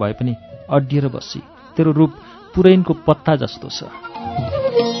निहुराएर भए पनि अड्डिएर बसी, तेरो रूप पुरैनको पत्ता जस्तो छ।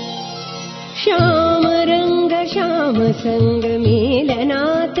 श्याम रंग श्याम संग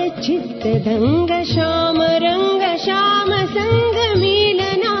मिलनात चित्त दंग श्याम रंग श्याम संग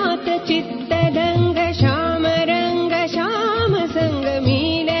मिलनात चित्त दंग श्याम रंग श्याम संग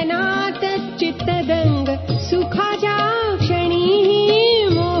मिलनात चित्त दंग सुखाच्या क्षणी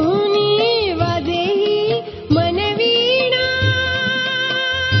मोहनी वाजेही मनवीणा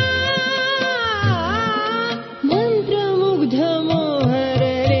मंत्रमुग्ध मोहर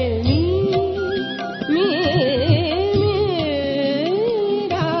रे मी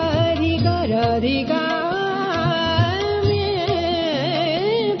राधिका राधिका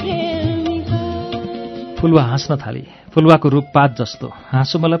फुलुवा हाँस्न थाली। फुलुवाको रूप पात जस्तो।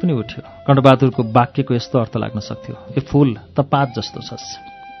 हाँसो मलाई पनि उठ्यो। कर्णबहादुरको वाक्यको यस्तो अर्थ लाग्न सक्थ्यो, ए फूल त पात जस्तो छस्।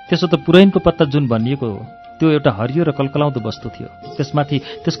 त्यसो त पुरैनको पत्ता जुन भनिएको हो त्यो एउटा हरियो र कलकलाउँदो वस्तु थियो। त्यसमाथि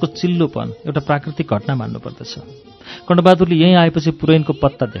त्यसको चिल्लोपन एउटा प्राकृतिक घटना मान्नुपर्दछ। कर्णबहादुरले यहीँ आएपछि पुरैनको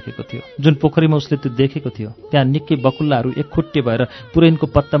पत्ता देखेको थियो। जुन पोखरीमा उसले त्यो देखेको थियो त्यहाँ निकै बकुल्लाहरू एकखुट्टे भएर पुरैनको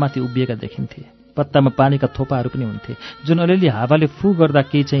पत्तामाथि उभिएका देखिन्थे। पत्तामा पानीका थोपाहरू पनि हुन्थे, जुन अलिअलि हावाले फू गर्दा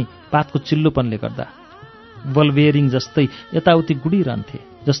केही चाहिँ पातको चिल्लोपनले गर्दा बलवेरिङ जस्तै यताउति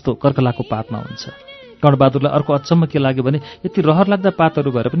गुडिरहन्थे, जस्तो कर्कलाको पातमा हुन्छ। कर्णबहादुरलाई अर्को अचम्म के लाग्यो भने यति रहर लाग्दा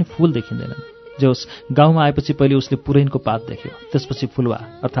पातहरू भएर पनि फूल देखिँदैनन्। जे होस्, गाउँमा आएपछि पहिले उसले पुरैनको पात देख्यो, त्यसपछि फुलुवा,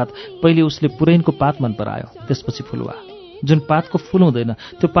 अर्थात् पहिले उसले पुरैनको पात मन परायो, त्यसपछि फुलुवा। जुन पातको फूल हुँदैन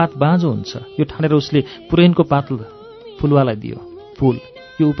त्यो पात बाँझो हुन्छ, यो ठानेर उसले पुरैनको पात फुलुवालाई दियो। फूल,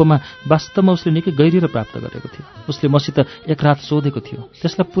 यो उपमा वास्तवमा उसले निकै गहिरिएर प्राप्त गरेको थियो। उसले मसित एक रात सोधेको थियो,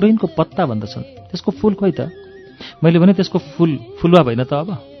 त्यसलाई पुरैनको पत्ता भन्दछन्, त्यसको फूल खोइ त? मैले भने त्यसको फूल फुलुवा भएन त अब?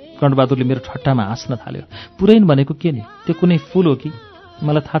 कर्णबहादुरले मेरो ठट्टामा हाँस्न थाल्यो। पुरैन भनेको के नि? त्यो कुनै फूल हो कि?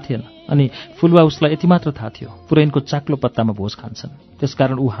 मलाई थाहा थिएन। अनि फुलुवा उसलाई यति मात्र थाहा थियो, पुरैनको चाक्लो पत्तामा भोज खान्छन्।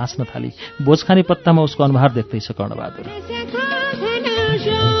 त्यसकारण ऊ हाँस्न थाली। भोज खाने पत्तामा उसको अनुहार देख्दैछ कर्णबहादुर।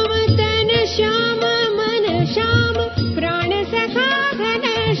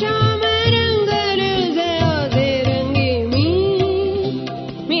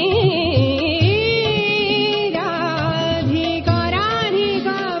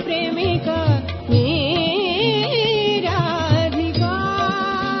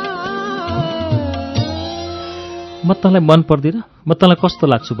 म तँलाई मन पर्दिन? म तँलाई कस्तो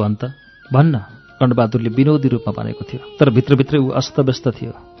लाग्छु भन् त? भन्न, कर्णबहादुरले विनोदी रूपमा भनेको थियो। तर भित्रभित्रै ऊ अस्तव्यस्त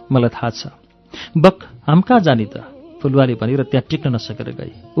थियो, मलाई थाहा छ। बक, हम कहाँ जाने त? फुलुवाले भनेर त्यहाँ टिक्न नसकेर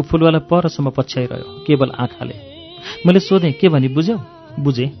गई। ऊ फुलुवालाई परसम्म पछ्याइरह्यो, केवल आँखाले। मैले सोधेँ, के भनी बुझ्यौ?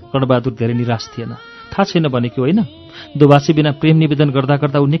 बुझेँ। कर्णबहादुर धेरै निराश थिएन। थाहा छैन भनेको होइन? दोभाषी बिना प्रेम निवेदन गर्दा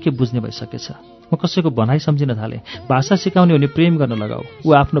गर्दा ऊ निकै बुझ्ने भइसकेछ। म कसैको भनाइ सम्झिन थालेँ। भाषा सिकाउने हो भने प्रेम गर्न लगाऊ।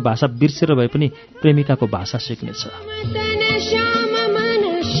 ऊ आफ्नो भाषा बिर्सेर भए पनि प्रेमिकाको भाषा सिक्नेछ।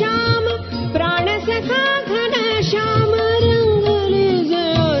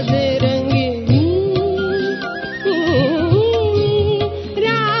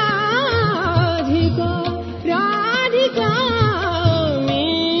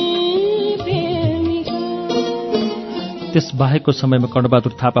 त्यस बाहेकको समयमा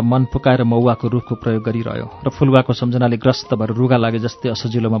कर्णबहादुर थापा मन फुकाएर मौवाको रुखको प्रयोग गरिरह्यो र फुलुवाको सम्झनाले ग्रस्त भएर रुगा लागे जस्तै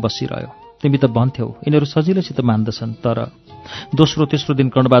असजिलोमा बसिरह्यो। तिमी त भन्थ्यौ यिनीहरू सजिलैसित मान्दछन्, तर दोस्रो तेस्रो दिन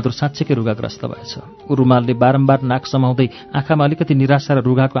कर्णबहादुर साँच्चैकै रुगाग्रस्त भएछ। ऊ रुमालले बारम्बार नाक समाउँदै आँखामा अलिकति निराशा र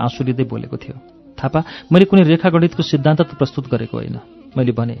रुगाको आँसु लिँदै बोलेको थियो। थापा, मैले कुनै रेखागणितको सिद्धान्त त प्रस्तुत गरेको होइन।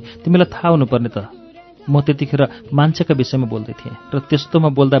 मैले भने, तिमीलाई थाहा हुनुपर्ने त म त्यतिखेर मान्छेका विषयमा बोल्दै थिएँ र त्यस्तोमा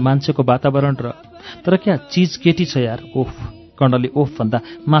बोल्दा मान्छेको वातावरण र तर क्या चिज केटी छ यार। ओफ, कर्णले ओफ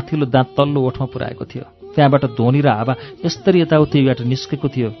भन्दा माथिल्लो दाँत तल्लो ओठमा पुर्याएको थियो। त्यहाँबाट ध्वनि र हावा यस्तरी यताउतिबाट निस्केको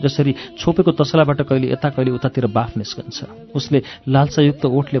थियो जसरी छोपेको तसलाबाट कहिले यता कहिले उतातिर बाफ निस्कन्छ। उसले लालसायुक्त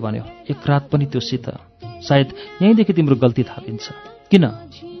ओठले भन्यो, एक रात पनि त्यो सित। सायद यहीँदेखि तिम्रो गल्ती थालिन्छ। किन?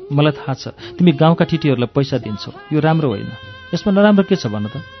 मलाई थाहा छ तिमी गाउँका ठिटीहरूलाई पैसा दिन्छौ, यो राम्रो होइन। यसमा नराम्रो के छ भन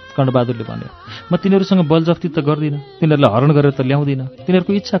त? कर्णबहादुरले भन्यो। म तिनीहरूसँग बलजफ्ती त गर्दिनँ, तिनीहरूलाई हरण गरेर त ल्याउँदिनँ,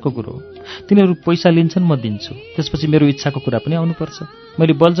 तिनीहरूको इच्छाको कुरो हो। तिनीहरू पैसा लिन्छन्, म दिन्छु, त्यसपछि मेरो इच्छाको कुरा पनि आउनुपर्छ।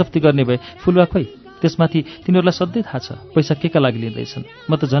 मैले बलजफ्ती गर्ने भए फुलुवा खोइ, त्यसमाथि तिनीहरूलाई सधैँ थाहा छ पैसा केका लागि लिँदैछन्।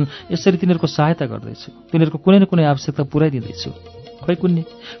 म त झन् यसरी तिनीहरूको सहायता गर्दैछु, तिनीहरूको कुनै न कुनै आवश्यकता पुर्याइदिँदैछु। खै कुन्नी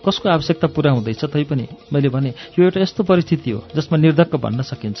कसको आवश्यकता पुरा हुँदैछ तैपनि मैले भने यो एउटा यस्तो परिस्थिति हो जसमा निर्धक्क भन्न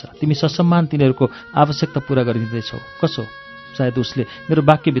सकिन्छ तिमी ससम्मान तिनीहरूको आवश्यकता पुरा गरिदिँदैछौ। कसो? सायद उसले मेरो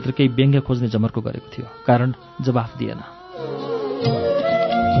वाक्यभित्र केही व्यङ्ग्य खोज्ने जमर्को गरेको थियो, कारण जवाफ दिएन।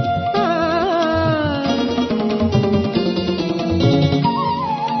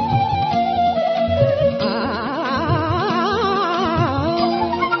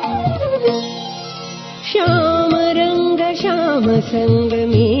 संग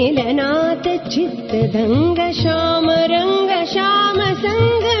मेलनाथ चित्तदंग श्याम रंग श्याम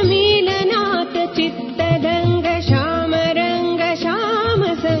संग मेलनाथ चित्तदंग श्याम रंग श्याम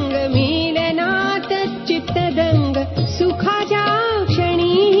संग मेलनाथ चित्तदंग सुखाच्या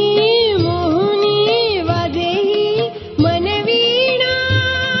क्षणी मोहनी वाजेही मनवीणा।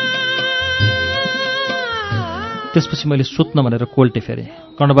 त्यसपछि मैले सुत्न भनेर कोल्टे फेरेँ।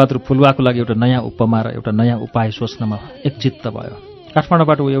 कर्णबहादुर फुलुवाको लागि एउटा नयाँ उपमा र एउटा नयाँ उपाय सोच्नमा एकचित्त भयो।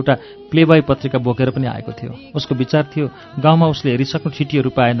 काठमाडौँबाट ऊ एउटा प्लेबॉय पत्रिका बोकेर पनि आएको थियो। उसको विचार थियो गाउँमा उसले हेरिसक्नु ठिटीहरू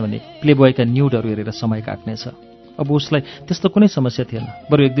पाएन भने प्लेबॉयका न्युडहरू हेरेर समय काट्नेछ। अब उसलाई त्यस्तो कुनै समस्या थिएन।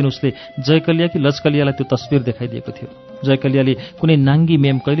 बरु एक दिन उसले जयकलिया कि लजकलियालाई त्यो तस्बिर देखाइदिएको थियो। जयकलियाले कुनै नाङ्गी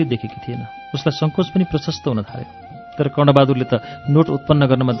मेम कहिले देखेकी थिएन। उसलाई सङ्कोच पनि प्रशस्त हुन थाल्यो। तर कर्णबहादुरले त नोट उत्पन्न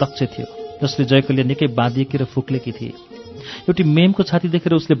गर्नमा दक्ष थियो, जसले जयकलिया निकै बाँधिएकी र फुक्लेकी थिए। एउटी मेमको छाती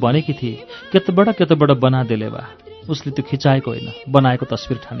देखेर उसले भनेकी थिए, केतबाट बना देले बा। उसले त्यो खिचाएको होइन, बनाएको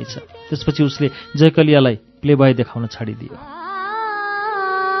तस्बिर ठानिछ। त्यसपछि उसले जयकलियालाई प्लेबॉय देखाउन छाडिदियो।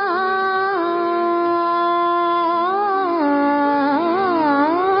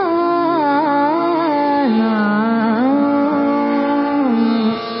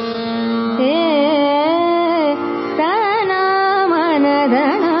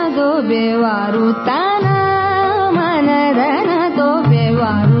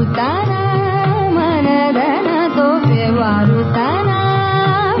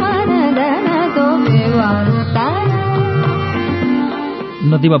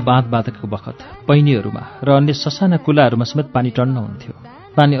 नदीमा बाँध बाँधेको बखत पैनीहरूमा र अन्य ससाना कुलाहरूमा समेत पानी टन्न हुन्थ्यो।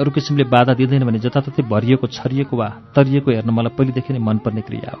 पानी अरू किसिमले बाधा दिँदैन भने जताततै भरिएको, छरिएको वा तरिएको हेर्न मलाई पहिलेदेखि नै मनपर्ने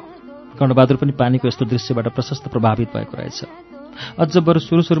क्रिया हो। कर्णबहादुर पनि पानीको यस्तो दृश्यबाट प्रशस्त प्रभावित भएको रहेछ। अझ बरु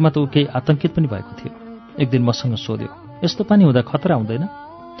सुरुमा त ऊ केही आतंकित पनि भएको थियो। एक दिन मसँग सोध्यो, यस्तो पानी हुँदा खतरा हुँदैन?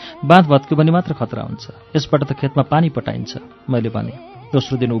 बाँध भत्क्यो भने मात्र खतरा हुन्छ, यसबाट त खेतमा पानी पटाइन्छ, मैले भने।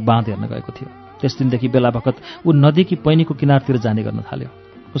 दोस्रो दिन ऊ बाँध हेर्न गएको थियो। त्यस दिनदेखि बेला बखत ऊ नदीकी पैनीको किनारतिर जाने गर्न थाल्यो।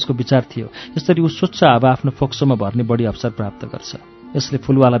 उसको विचार थियो यसरी ऊ स्वच्छ हावा आफ्नो फोक्सोमा भर्ने बढी अवसर प्राप्त गर्छ। यसले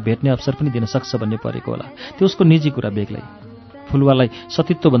फुलुवालाई भेट्ने अवसर पनि दिन सक्छ भन्ने परेको होला। त्यो उसको निजी कुरा बेग्लै। फुलुवालाई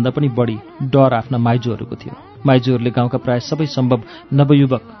सतीत्वभन्दा पनि बढी डर आफ्ना माइजूहरूको थियो। माइजूहरूले गाउँका प्राय सबै सम्भव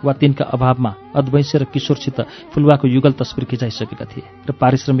नवयुवक वा तिनका अभावमा अद्वैंश्य र किशोरसित फुलुवाको युगल तस्बिर खिचाइसकेका थिए र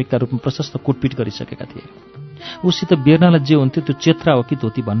पारिश्रमिकका रूपमा प्रशस्त कुटपिट गरिसकेका थिए। उसित बेर्नालाई जे हुन्थ्यो त्यो चेत्रा हो कि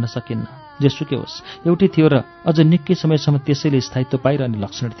धोती भन्न सकिन्न। जेसुकै होस्, एउटै थियो र अझ निकै समयसम्म त्यसैले स्थायित्व पाइरहने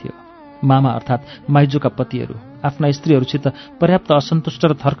लक्षण थियो। मामा अर्थात् माइजूका पतिहरू आफ्ना स्त्रीहरूसित पर्याप्त असन्तुष्ट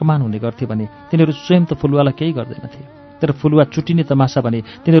र थर्कमान हुने गर्थे भने तिनीहरू स्वयं त फुलुवालाई केही गर्दैनथे। तर फुलुवा चुटिने तमासा भने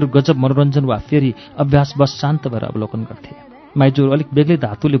तिनीहरू गजब मनोरञ्जन वा फेरि अभ्यासवश शान्त भएर अवलोकन गर्थे। माइजूहरू अलिक बेग्लै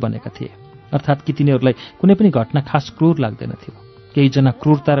धातुले बनेका थिए, अर्थात् कि तिनीहरूलाई कुनै पनि घटना खास क्रूर लाग्दैनथ्यो। केहीजना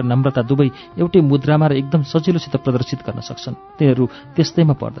क्रूरता र नम्रता दुवै एउटै मुद्रामा र एकदम सजिलोसित प्रदर्शित गर्न सक्छन्। तिनीहरू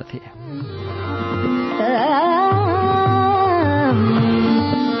त्यस्तैमा पर्दथे।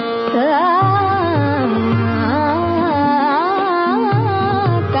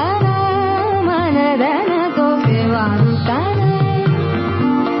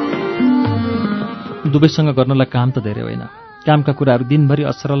 दुवैसँग गर्नलाई काम त धेरै होइन। कामका कुराहरू दिनभरि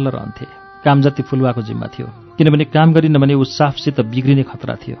असरल रहन्थे। काम जति फुलुवाको जिम्मा थियो, किनभने काम गरिन भने ऊ साफसित बिग्रिने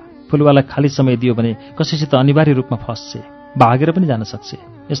खतरा थियो। फुलुवालाई खाली समय दियो भने कसैसित अनिवार्य रूपमा फस्छे, भागेर पनि जान सक्छे।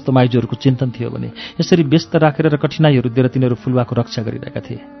 यस्तो माइजूहरूको चिन्तन थियो भने यसरी व्यस्त राखेर र कठिनाइहरू दिएर तिनीहरू फुलुवाको रक्षा गरिरहेका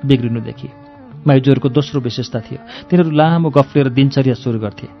थिए बिग्रिनुदेखि। माइजूहरूको दोस्रो विशेषता थियो, तिनीहरू लामो गफ लिएर दिनचर्या सुरु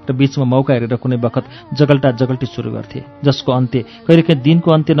गर्थे र बीचमा मौका हेरेर कुनै बखत जगल्टी सुरु गर्थे, जसको अन्त्य कहिलेकाहीँ दिनको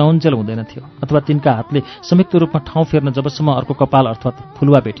अन्त्य नहुन्जेल हुँदैन थियो, अथवा तिनका हातले संयुक्त रूपमा ठाउँ फेर्न जबसम्म अर्को कपाल अर्थात्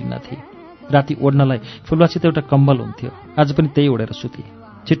फुलुवा भेटिन्नथे। राति ओढ्नलाई फुलुवासित एउटा कम्बल हुन्थ्यो। आज पनि त्यही ओढेर सुती।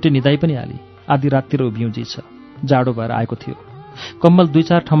 छिट्टै निदाई पनि हाली। आधी राततिर उभिउँजी छ। जाडो भएर आएको थियो। कम्बल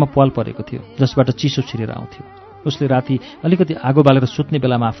 2-4 ठाउँमा पाल परेको थियो, जसबाट चिसो छिरेर आउँथ्यो। उसले राति अलिकति आगो बालेर सुत्ने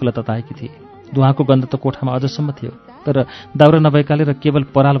बेलामा आफूलाई तताएकी थिए। धुवाँको गन्ध त कोठामा अझसम्म थियो। तर दाउरा नभएकाले र केवल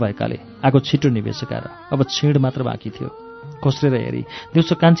पराल भएकाले आगो छिटो निभेसका र अब छिड मात्र बाँकी थियो। खोस्रेर हेरी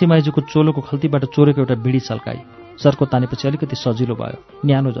दिउँसो कान्छी माइजूको चोलोको खल्तीबाट चोरेको एउटा बिडी सल्काई। सर्को तानेपछि अलिकति सजिलो भयो,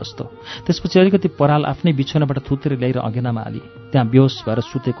 न्यानो जस्तो। त्यसपछि अलिकति पराल आफ्नै बिछौनाबाट थुतेर ल्याएर अँगेनामा हाली त्यहाँ बेहोस भएर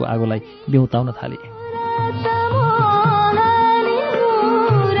सुतेको आगोलाई बेहुताउन थाले।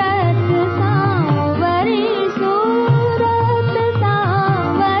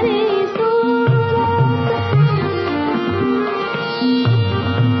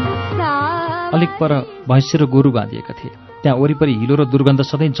 अलिक पर भैँसी र गोरु बाँधिएका थिए। त्यहाँ वरिपरि हिलो र दुर्गन्ध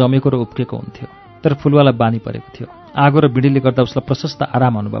सधैँ जमेको र उब्केको हुन्थ्यो। तर फुलवाला बानी परेको थियो। आगो र बिडीले गर्दा उसलाई प्रशस्त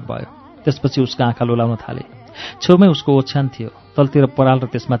आराम अनुभव भयो। त्यसपछि उसका आँखा लोलाउन थाले। छेउमै उसको ओछ्यान थियो। तलतिर पराल र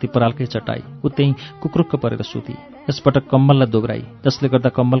त्यसमाथि परालकै चटाई। ऊ त्यहीँ कुक्रुक्क परेर सुती। यसपटक कम्मललाई दोब्राई, जसले गर्दा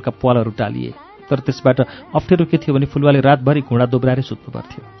कम्मलका प्वालहरू टालिए। तर त्यसबाट अप्ठ्यारो के थियो भने फुलवाले रातभरि घुँडा दोब्राएरै सुत्नु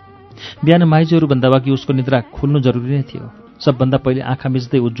पर्थ्यो। बिहान माइजूहरूभन्दा अघि उसको निद्रा खुल्नु जरुरी नै थियो। सबभन्दा पहिले आँखा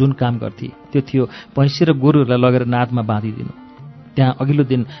मिच्दै ऊ जुन काम गर्थे त्यो थियो भैँसी र गोरुहरूलाई लगेर नादमा बाँधिदिनु। त्यहाँ अघिल्लो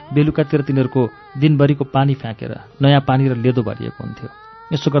दिन बेलुकातिर तिनीहरूको दिनभरिको पानी फ्याँकेर नयाँ पानी र लेदो भरिएको हुन्थ्यो।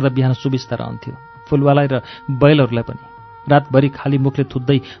 यसो गर्दा बिहान सुविस्ता रहन्थ्यो फुलवालाई र बैलहरूलाई पनि। रातभरि खाली मुखले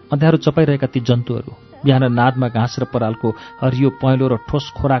थुत्दै अँध्यारो चपाइरहेका ती जन्तुहरू बिहान नादमा घाँस र परालको हरियो पहेँलो र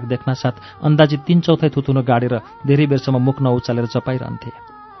ठोस खोराक देख्नासाथ अन्दाजी 3/4 थुतुन गाडेर धेरै बेरसम्म मुख नउचालेर चपाइरहन्थे।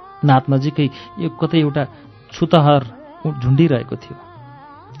 नाद नजिकै कतै एउटा छुतहर झुन्डिरहेको थियो।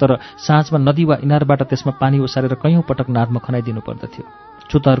 तर साँझमा नदी वा इनारबाट त्यसमा पानी ओसारेर कैयौँ पटक नादमा खनाइदिनु पर्दथ्यो।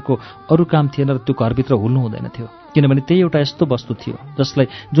 छुतहरूको अरू काम थिएन र त्यो घरभित्र हुल्नु हुँदैन थियो, किनभने त्यही एउटा यस्तो वस्तु थियो जसलाई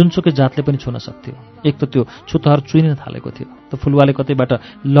जुनसुकै जातले पनि छुन सक्थ्यो। एक त त्यो छुतहर चुइन थालेको थियो, त फुलवाले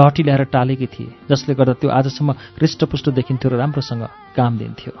कतैबाट लहटी ल्याएर टालेकी थिए, जसले गर्दा त्यो आजसम्म हृष्टपुष्ट देखिन्थ्यो र राम्रोसँग काम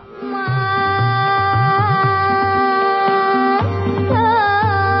दिन्थ्यो।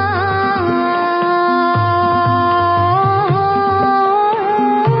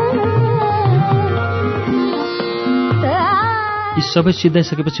 यी सबै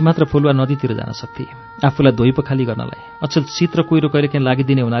सिद्धाइसकेपछि मात्र फुलवा नदीतिर जान सक्थे, आफूलाई धोइ पखाली गर्नलाई। अचेल शीत र कुहिरो कहिलेकाहीँ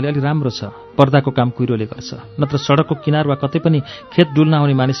लागिदिने हुनाले अलि राम्रो छ। पर्दाको काम कुहिरोले गर्छ, नत्र सडकको किनार वा कतै पनि खेत डुल्न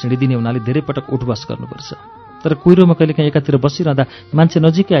आउने मानिस हिँडिदिने हुनाले धेरै पटक उठबस गर्नुपर्छ। तर कुहिरोमा कहिलेकाहीँ एकातिर बसिरहँदा मान्छे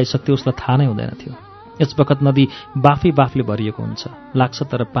नजिकै आइसक्थ्यो उसलाई थाहा नै हुँदैन थियो। यस बखत नदी बाफै बाफले भरिएको हुन्छ, लाग्छ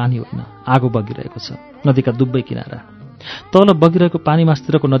तर पानी होइन, आगो बगिरहेको छ नदीका दुवै किनारा। तल बगिरहेको पानी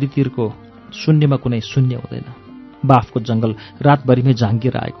मास्तिरको नदीतिरको शून्यमा कुनै शून्य हुँदैन। बाफको जंगल रातभरिमै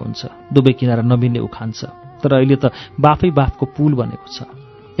झाङ्गिएर आएको हुन्छ, दुवै किनारा नमिल्ने उखान छ। तर अहिले त बाफै बाफको पुल बनेको छ।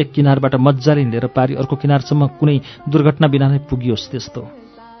 एक किनारबाट मजाले हिँडेर पारी अर्को किनारसम्म कुनै दुर्घटना बिना नै पुगियोस् त्यस्तो।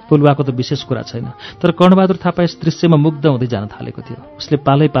 फुलवाको त विशेष कुरा छैन, तर कर्णबहादुर थापा यस दृश्यमा मुग्ध हुँदै जान थालेको थियो। उसले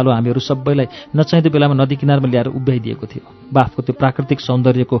पालै पालो हामीहरू सबैलाई नचाहिँदो बेलामा नदी किनारमा ल्याएर उभ्याइदिएको थियो, बाफको त्यो प्राकृतिक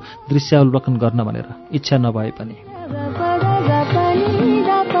सौन्दर्यको दृश्यावलोकन गर्न भनेर, इच्छा नभए पनि।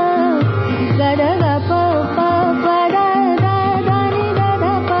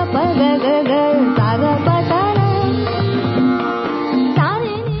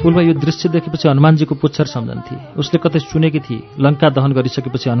 फुलवा यो दृश्य देखेपछि हनुमानजीको पुच्छर सम्झन्थे। उसले कतै सुनेकी थिए लङ्का दहन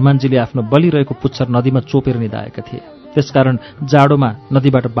गरिसकेपछि हनुमानजीले आफ्नो बलिरहेको पुच्छर नदीमा चोपेर निधाएका थिए। त्यसकारण जाडोमा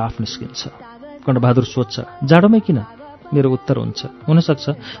नदीबाट बाफ निस्किन्छ। कर्णबहादुर सोध्छ, जाडोमै किन? मेरो उत्तर हुन्छ,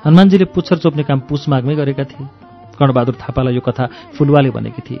 हुनसक्छ हनुमानजीले पुच्छर चोप्ने काम पुष माघमै गरेका थिए। कर्णबहादुर थापालाई यो कथा फुलवाले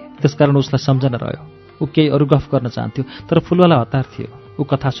भनेकी थिए, त्यसकारण उसलाई सम्झना रह्यो। ऊ केही अरू गफ गर्न चाहन्थ्यो, तर फुलवालाई हतार थियो। ऊ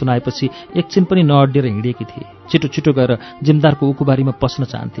कथा सुनाएपछि एकछिन पनि नअड्डिएर हिँडेकी थिए। छिटो छिटो गएर जिमदारको उकुबारीमा पस्न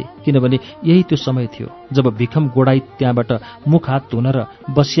चाहन्थे, किनभने यही त्यो समय थियो जब भिखम गोडाई त्यहाँबाट मुख हात धुन र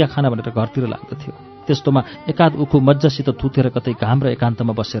बसिया खाना भनेर घरतिर लाग्दथ्यो। त्यस्तोमा एकाध उखु मज्जासित थुतेर कतै घाम र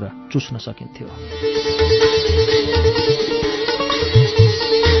एकान्तमा बसेर चुस्न सकिन्थ्यो।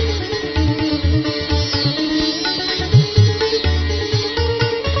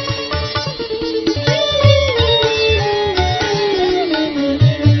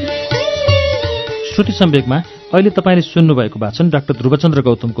 श्रुति सम्वेकमा अहिले तपाईँले सुन्नुभएको वाचन डाक्टर ध्रुवचन्द्र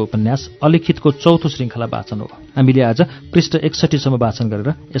गौतमको उपन्यास अलिखितको 4औं श्रृङ्खला वाचन हो। हामीले आज पृष्ठ 61 सम्म वाचन गरेर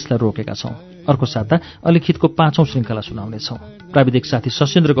यसलाई रोकेका छौं। अर्को साता अलिखितको 5औं श्रृङ्खला सुनाउनेछौं। प्राविधिक साथी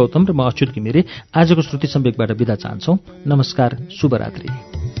सशेन्द्र गौतम र म अच्युत घिमिरे आजको श्रुति सम्वेकबाट बिदा चाहन्छौं। नमस्कार, शुभरात्रि।